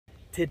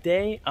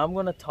Today, I'm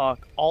going to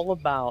talk all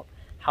about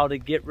how to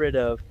get rid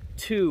of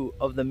two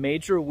of the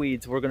major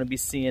weeds we're going to be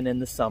seeing in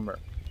the summer,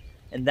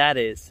 and that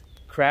is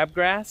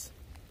crabgrass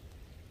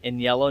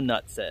and yellow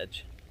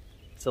nutsedge.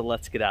 So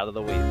let's get out of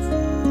the weeds.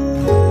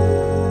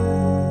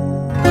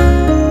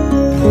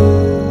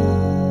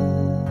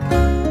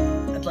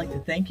 I'd like to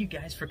thank you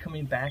guys for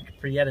coming back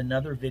for yet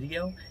another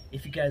video.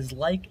 If you guys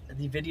like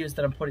the videos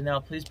that I'm putting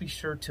out, please be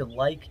sure to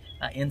like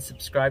and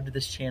subscribe to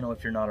this channel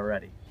if you're not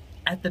already.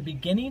 At the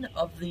beginning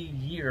of the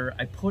year,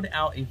 I put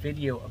out a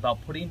video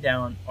about putting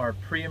down our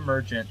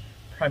pre-emergent,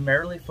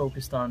 primarily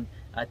focused on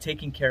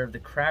taking care of the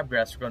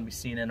crabgrass we're going to be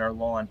seeing in our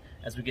lawn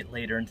as we get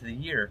later into the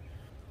year.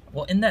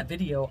 Well, in that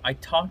video, I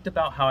talked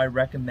about how I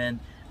recommend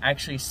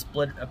actually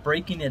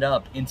breaking it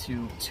up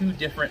into two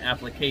different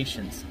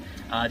applications.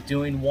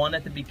 Doing one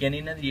at the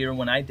beginning of the year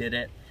when I did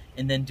it,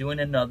 and then doing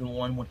another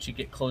one once you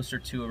get closer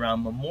to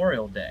around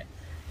Memorial Day.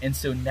 And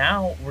so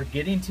now we're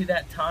getting to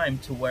that time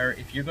to where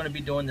if you're going to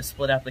be doing the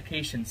split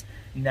applications,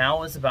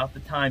 now is about the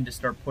time to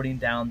start putting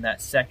down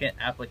that second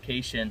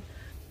application.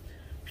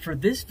 For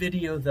this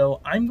video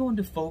though, I'm going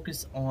to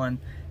focus on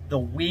the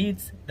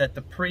weeds that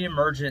the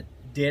pre-emergent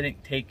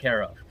didn't take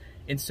care of.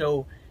 And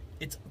so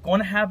it's going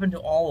to happen to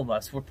all of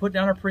us. We're putting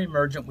down our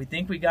pre-emergent, we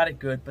think we got it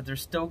good, but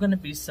there's still going to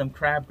be some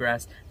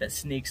crabgrass that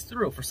sneaks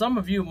through. For some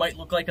of you, it might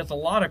look like it's a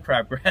lot of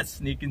crabgrass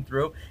sneaking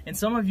through, and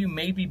some of you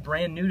may be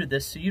brand new to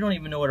this, so you don't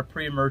even know what a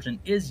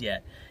pre-emergent is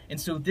yet.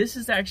 And so this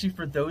is actually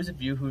for those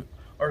of you who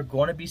are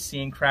going to be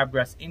seeing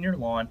crabgrass in your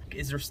lawn.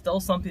 Is there still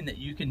something that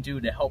you can do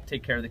to help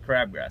take care of the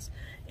crabgrass?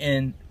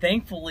 And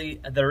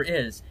thankfully there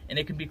is, and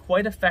it can be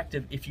quite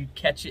effective if you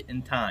catch it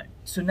in time.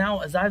 So now,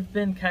 as I've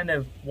been kind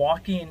of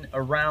walking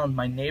around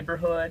my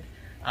neighborhood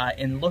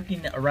and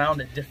looking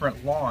around at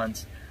different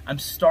lawns, I'm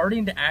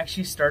starting to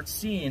actually start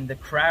seeing the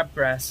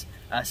crabgrass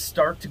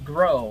start to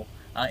grow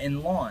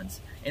in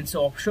lawns. And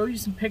so I'll show you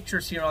some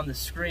pictures here on the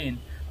screen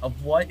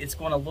of what it's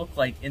going to look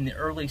like in the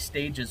early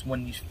stages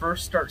when you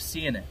first start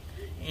seeing it.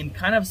 And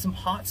kind of some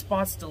hot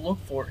spots to look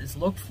for is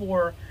look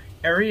for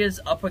areas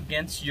up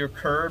against your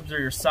curbs or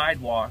your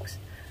sidewalks,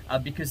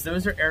 because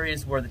those are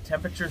areas where the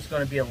temperature is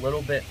going to be a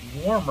little bit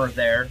warmer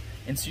there,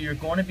 and so you're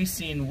going to be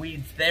seeing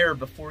weeds there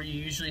before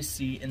you usually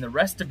see in the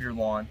rest of your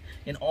lawn.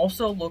 And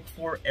also look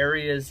for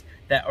areas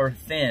that are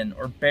thin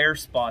or bare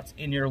spots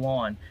in your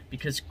lawn,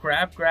 because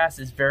crabgrass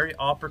is very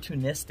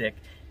opportunistic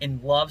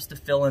and loves to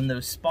fill in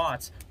those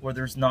spots where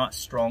there's not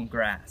strong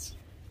grass.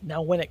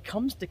 Now when it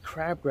comes to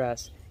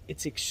crabgrass,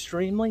 it's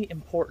extremely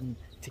important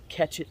to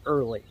catch it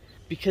early,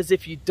 because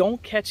if you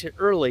don't catch it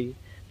early,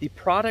 the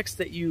products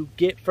that you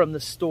get from the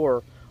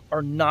store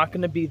are not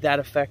going to be that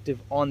effective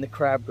on the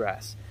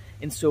crabgrass.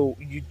 And so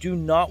you do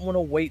not want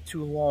to wait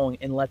too long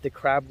and let the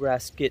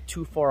crabgrass get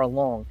too far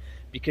along,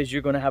 because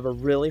you're going to have a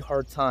really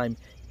hard time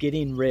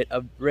getting rid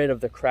of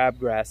the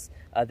crabgrass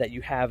that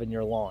you have in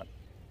your lawn.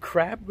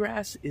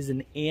 Crabgrass is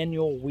an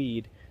annual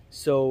weed,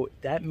 so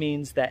that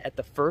means that at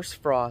the first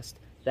frost,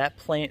 that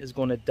plant is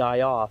going to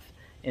die off,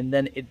 and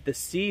then the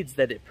seeds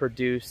that it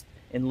produced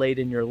and laid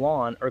in your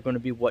lawn are going to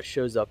be what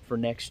shows up for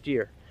next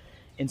year.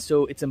 And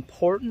so it's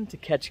important to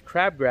catch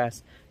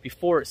crabgrass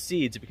before it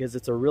seeds, because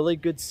it's a really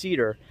good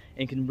seeder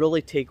and can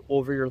really take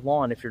over your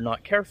lawn if you're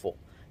not careful.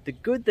 The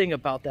good thing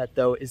about that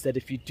though is that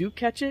if you do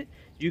catch it,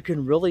 you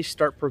can really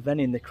start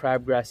preventing the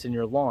crabgrass in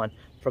your lawn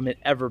from it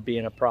ever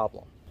being a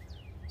problem.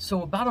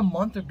 So about a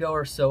month ago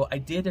or so, I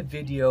did a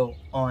video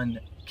on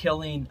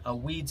killing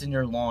weeds in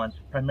your lawn,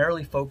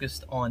 primarily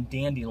focused on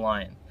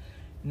dandelion.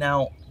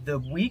 Now, the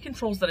weed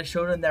controls that I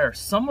showed in there,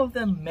 some of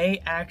them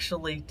may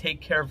actually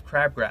take care of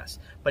crabgrass,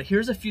 but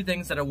here's a few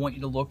things that I want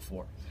you to look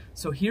for.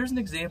 So here's an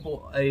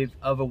example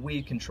of a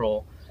weed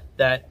control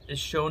that is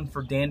shown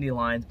for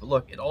dandelions, but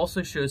look, it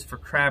also shows for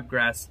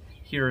crabgrass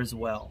here as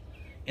well.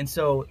 And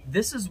so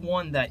this is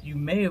one that you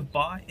may have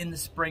bought in the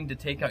spring to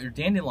take out your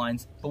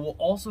dandelions, but will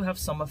also have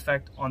some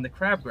effect on the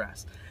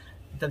crabgrass.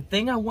 The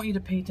thing I want you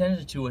to pay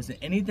attention to is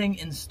that anything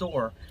in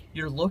store,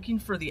 you're looking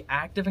for the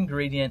active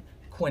ingredient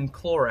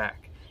quinclorac.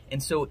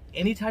 And so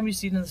anytime you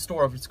see it in the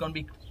store, if it's going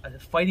to be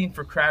fighting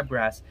for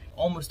crabgrass,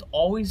 almost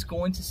always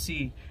going to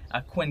see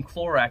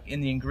quinclorac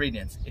in the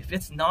ingredients. If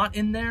it's not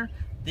in there,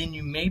 then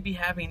you may be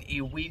having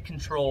a weed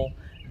control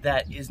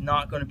that is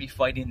not going to be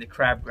fighting the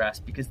crabgrass,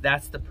 because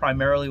that's the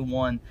primarily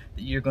one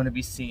that you're going to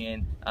be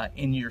seeing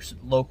in your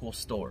local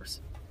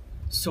stores.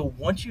 So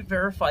once you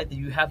verify that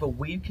you have a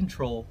weed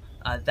control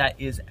that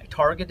is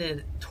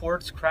targeted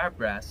towards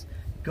crabgrass,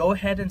 go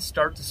ahead and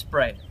start to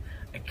spray.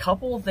 A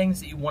couple of things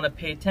that you want to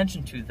pay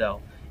attention to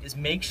though is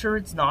make sure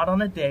it's not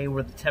on a day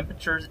where the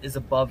temperature is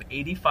above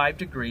 85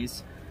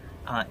 degrees.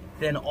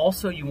 Then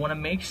also you want to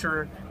make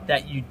sure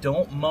that you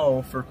don't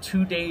mow for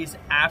 2 days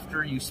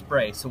after you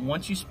spray. So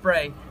once you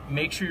spray,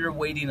 make sure you're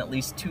waiting at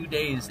least 2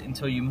 days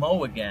until you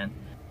mow again.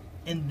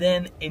 And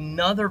then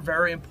another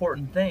very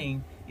important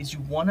thing is you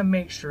want to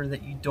make sure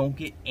that you don't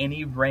get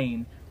any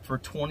rain for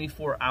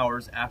 24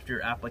 hours after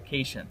your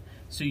application.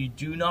 So you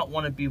do not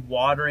want to be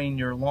watering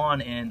your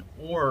lawn in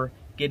or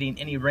getting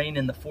any rain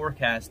in the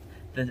forecast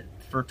the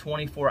for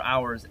 24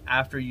 hours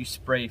after you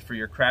spray for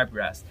your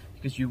crabgrass,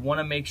 because you want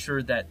to make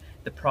sure that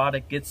the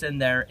product gets in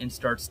there and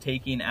starts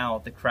taking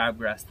out the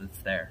crabgrass that's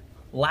there.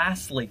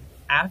 Lastly,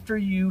 after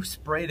you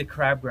spray the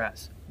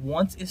crabgrass,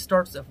 once it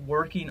starts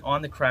working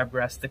on the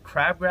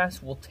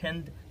crabgrass will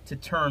tend to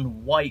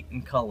turn white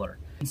in color.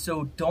 And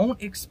so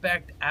don't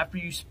expect after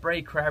you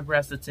spray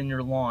crabgrass that's in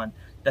your lawn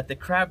that the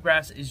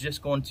crabgrass is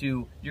just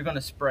you're going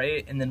to spray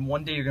it and then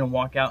one day you're going to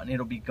walk out and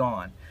it'll be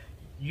gone.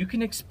 You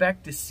can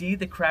expect to see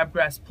the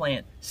crabgrass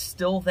plant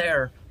still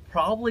there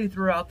probably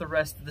throughout the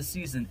rest of the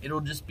season. It'll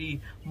just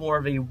be more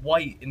of a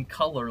white in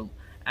color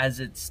as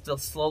it's still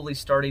slowly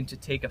starting to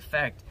take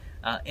effect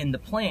in the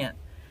plant.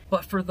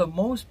 But for the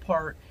most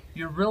part,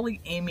 you're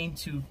really aiming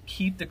to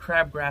keep the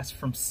crabgrass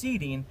from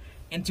seeding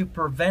and to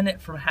prevent it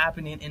from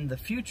happening in the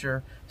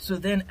future. So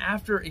then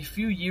after a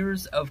few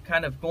years of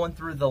kind of going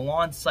through the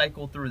lawn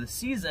cycle through the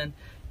season,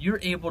 you're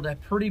able to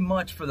pretty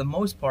much, for the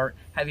most part,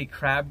 have a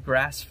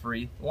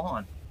crabgrass-free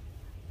lawn.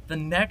 The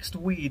next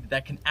weed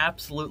that can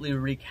absolutely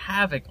wreak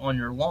havoc on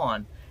your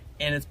lawn,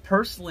 and it's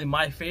personally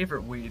my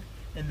favorite weed,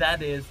 and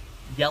that is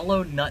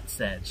yellow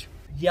nutsedge.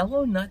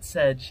 Yellow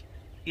nutsedge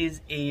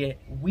is a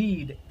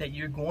weed that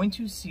you're going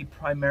to see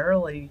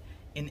primarily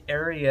in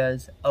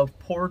areas of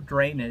poor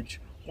drainage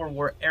or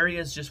where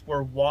areas just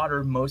where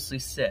water mostly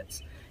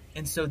sits.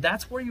 And so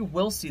that's where you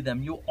will see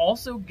them. You'll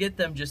also get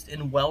them just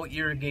in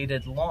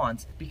well-irrigated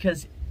lawns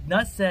because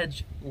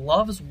nutsedge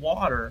loves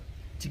water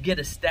to get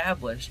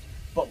established,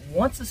 but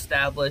once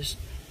established,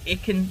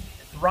 it can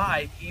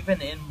thrive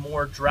even in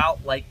more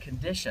drought-like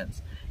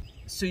conditions.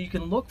 So you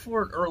can look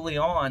for it early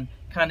on,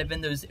 kind of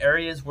in those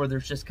areas where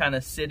there's just kind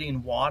of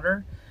sitting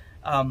water.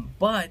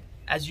 But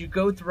as you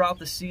go throughout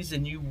the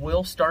season, you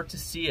will start to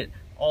see it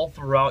all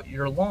throughout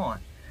your lawn.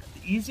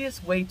 The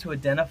easiest way to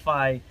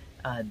identify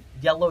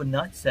yellow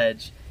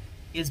nutsedge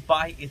is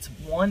by its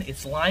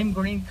lime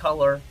green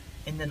color,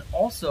 and then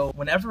also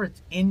whenever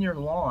it's in your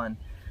lawn,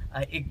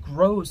 it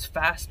grows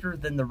faster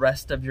than the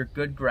rest of your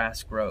good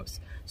grass grows.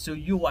 So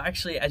you'll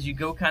actually, as you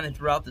go kind of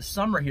throughout the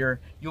summer here,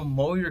 you'll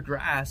mow your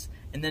grass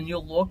and then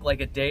you'll look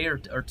like a day or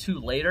two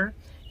later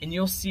and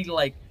you'll see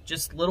like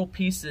just little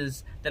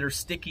pieces that are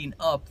sticking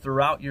up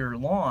throughout your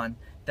lawn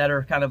that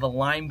are kind of a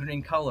lime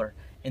green color.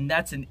 And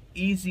that's an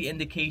easy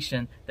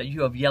indication that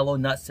you have yellow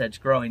nutsedge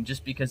growing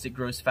just because it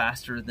grows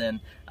faster than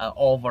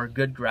all of our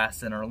good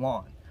grass in our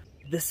lawn.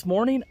 This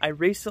morning, I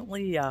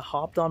recently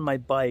hopped on my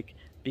bike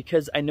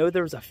because I know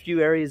there was a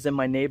few areas in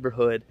my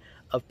neighborhood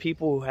of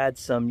people who had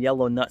some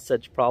yellow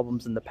nutsedge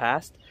problems in the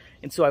past.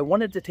 And so I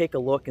wanted to take a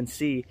look and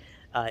see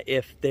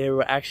if they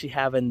were actually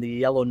having the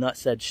yellow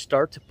nutsedge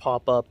start to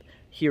pop up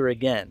here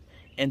again.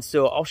 And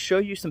so I'll show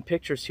you some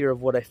pictures here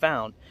of what I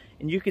found.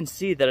 And you can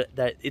see that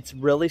it's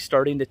really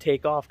starting to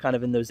take off kind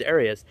of in those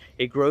areas.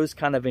 It grows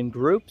kind of in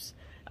groups,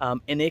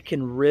 and it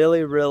can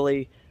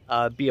really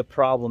be a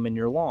problem in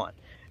your lawn.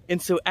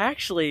 And so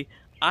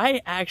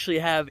I actually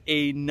have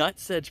a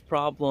nutsedge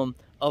problem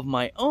of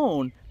my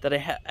own that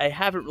I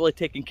haven't really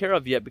taken care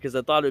of yet because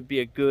I thought it would be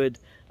a good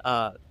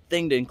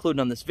thing to include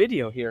on this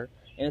video here.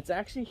 And it's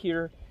actually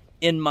here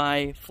in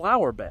my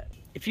flower bed.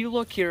 If you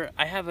look here,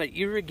 I have an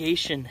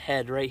irrigation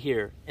head right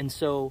here. And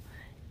so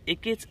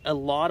it gets a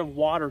lot of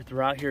water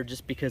throughout here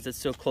just because it's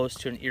so close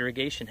to an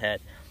irrigation head.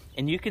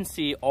 And you can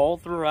see all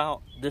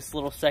throughout this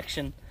little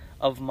section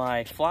of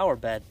my flower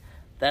bed,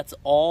 that's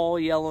all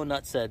yellow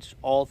nutsedge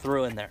all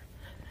through in there.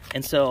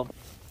 And so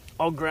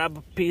I'll grab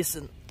a piece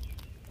and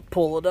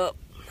pull it up.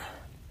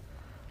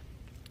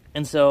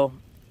 And so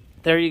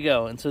there you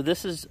go. And so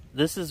this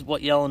is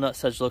what yellow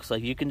nutsedge looks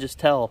like. You can just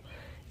tell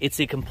it's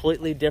a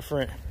completely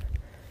different,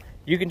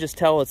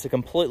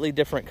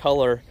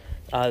 color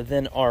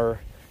than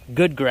our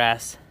good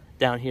grass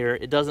down here.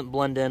 It doesn't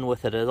blend in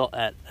with it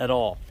at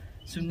all.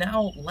 So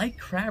now, like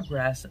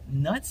crabgrass,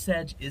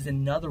 nutsedge is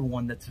another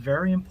one that's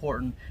very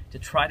important to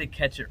try to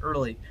catch it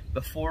early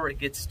before it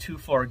gets too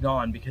far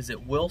gone because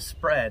it will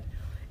spread.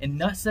 And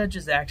nutsedge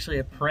is actually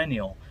a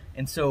perennial.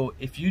 And so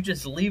if you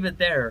just leave it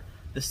there,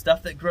 the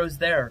stuff that grows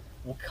there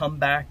will come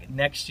back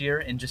next year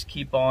and just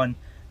keep on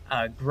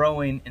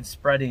growing and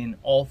spreading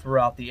all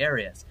throughout the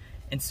areas.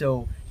 And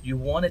so you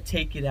want to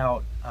take it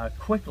out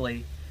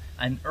quickly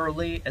and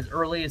as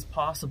early as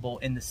possible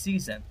in the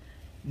season.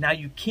 Now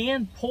you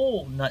can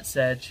pull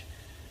nutsedge,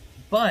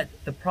 but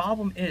the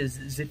problem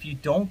is if you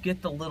don't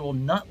get the little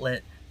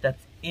nutlet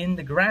that's in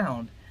the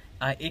ground,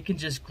 it can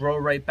just grow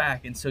right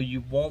back, and so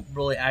you won't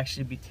really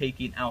actually be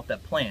taking out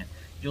that plant.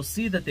 You'll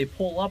see that they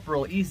pull up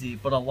real easy,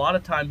 but a lot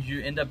of times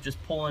you end up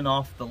just pulling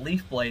off the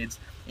leaf blades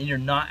and you're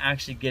not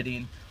actually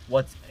getting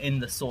what's in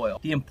the soil.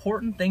 The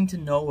important thing to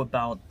know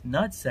about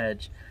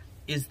nutsedge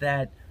is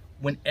that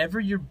whenever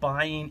you're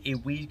buying a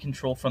weed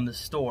control from the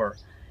store,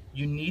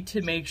 you need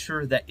to make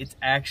sure that it's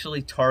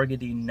actually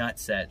targeting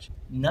nutsedge.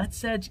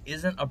 Nutsedge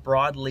isn't a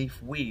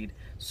broadleaf weed,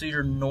 so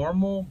your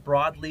normal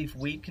broadleaf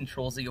weed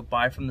controls that you'll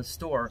buy from the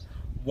store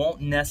won't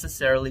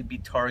necessarily be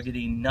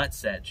targeting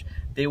nutsedge.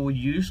 They will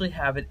usually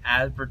have it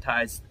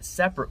advertised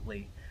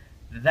separately.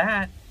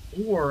 That,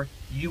 or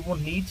you will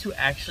need to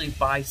actually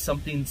buy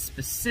something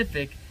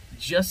specific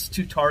just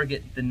to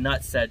target the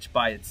nutsedge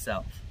by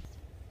itself.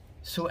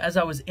 So as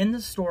I was in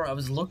the store, I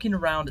was looking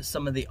around at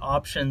some of the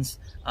options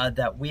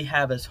that we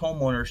have as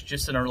homeowners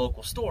just in our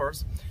local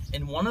stores,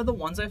 and one of the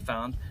ones I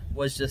found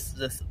was just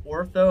this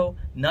Ortho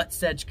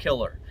Nutsedge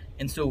Killer.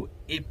 And so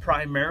it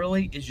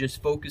primarily is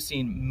just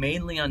focusing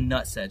mainly on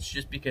nutsedge,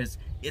 just because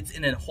it's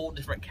in a whole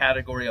different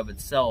category of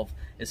itself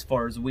as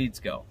far as weeds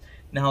go.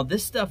 Now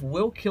this stuff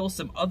will kill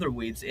some other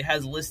weeds. It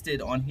has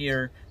listed on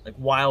here like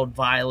wild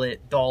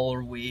violet,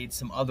 dollar weed,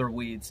 some other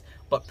weeds.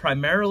 But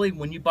primarily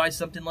when you buy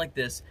something like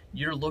this,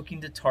 you're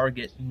looking to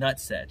target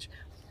nutsedge.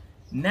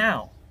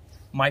 Now,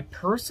 my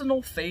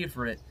personal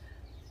favorite,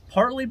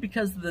 partly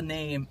because of the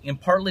name and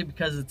partly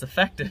because of its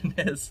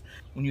effectiveness,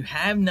 when you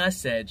have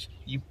nutsedge,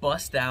 you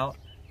bust out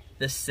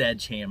the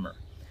Sedge Hammer.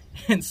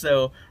 And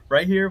so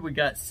right here we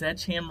got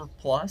Sedge Hammer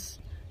Plus.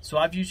 So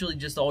I've usually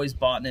just always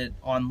bought it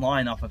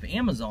online off of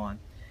Amazon.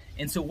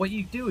 And so what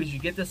you do is you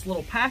get this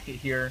little packet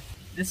here.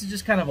 This is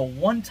just kind of a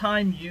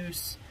one-time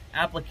use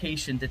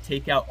application to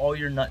take out all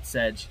your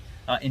nutsedge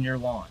in your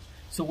lawn.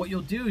 So what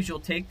you'll do is you'll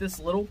take this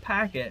little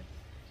packet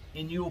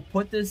and you will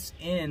put this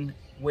in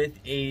with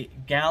a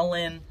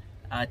gallon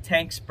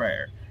tank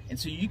sprayer. And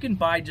so you can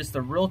buy just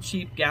a real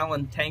cheap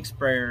gallon tank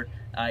sprayer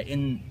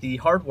in the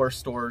hardware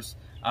stores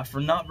for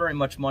not very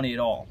much money at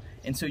all.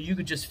 And so you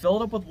could just fill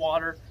it up with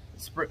water,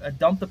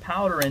 dump the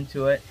powder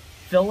into it,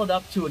 fill it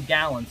up to a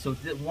gallon. So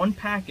that one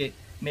packet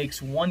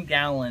makes 1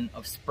 gallon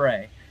of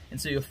spray. And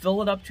so you'll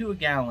fill it up to a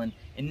gallon,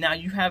 and now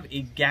you have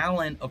a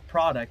gallon of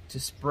product to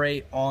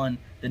spray on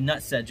the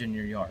nutsedge in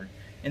your yard.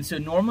 And so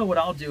normally what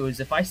I'll do is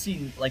if I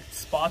see like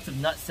spots of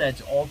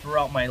nutsedge all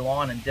throughout my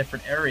lawn in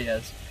different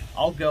areas,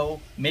 I'll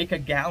go make a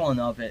gallon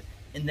of it,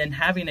 and then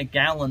having a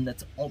gallon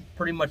that's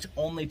pretty much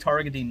only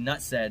targeting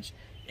nutsedge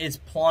is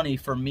plenty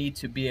for me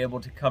to be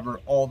able to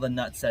cover all the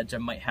nutsedge I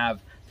might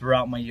have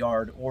throughout my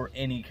yard or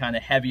any kind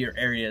of heavier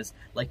areas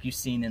like you've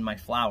seen in my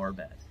flower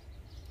bed.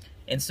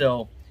 And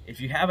so if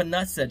you have a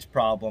nutsedge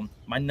problem,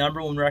 my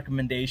 #1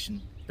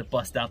 recommendation to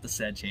bust out the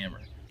Sedge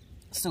Hammer.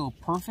 So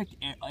perfect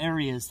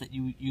areas that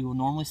you will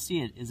normally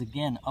see it is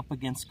again up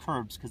against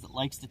curbs, because it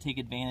likes to take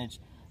advantage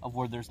of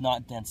where there's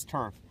not dense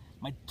turf.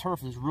 My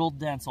turf is real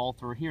dense all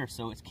through here,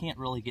 so it can't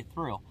really get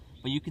through.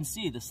 But you can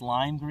see this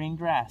lime green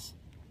grass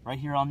right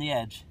here on the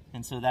edge,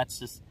 and so that's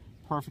just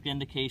perfect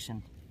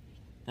indication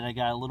that I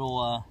got a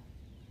little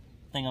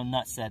thing of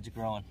nutsedge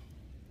growing.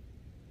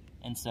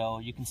 And so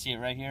you can see it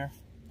right here.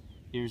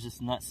 Here's this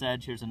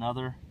nutsedge. Here's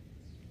another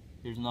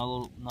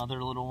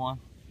little one.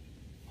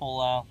 Pull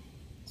out.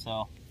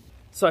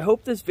 So I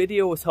hope this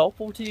video was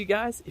helpful to you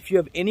guys. If you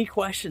have any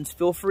questions,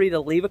 feel free to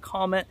leave a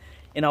comment,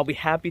 and I'll be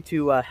happy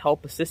to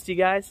help assist you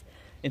guys.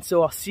 And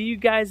so I'll see you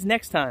guys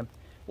next time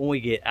when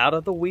we get out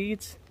of the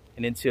weeds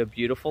and into a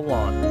beautiful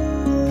lawn.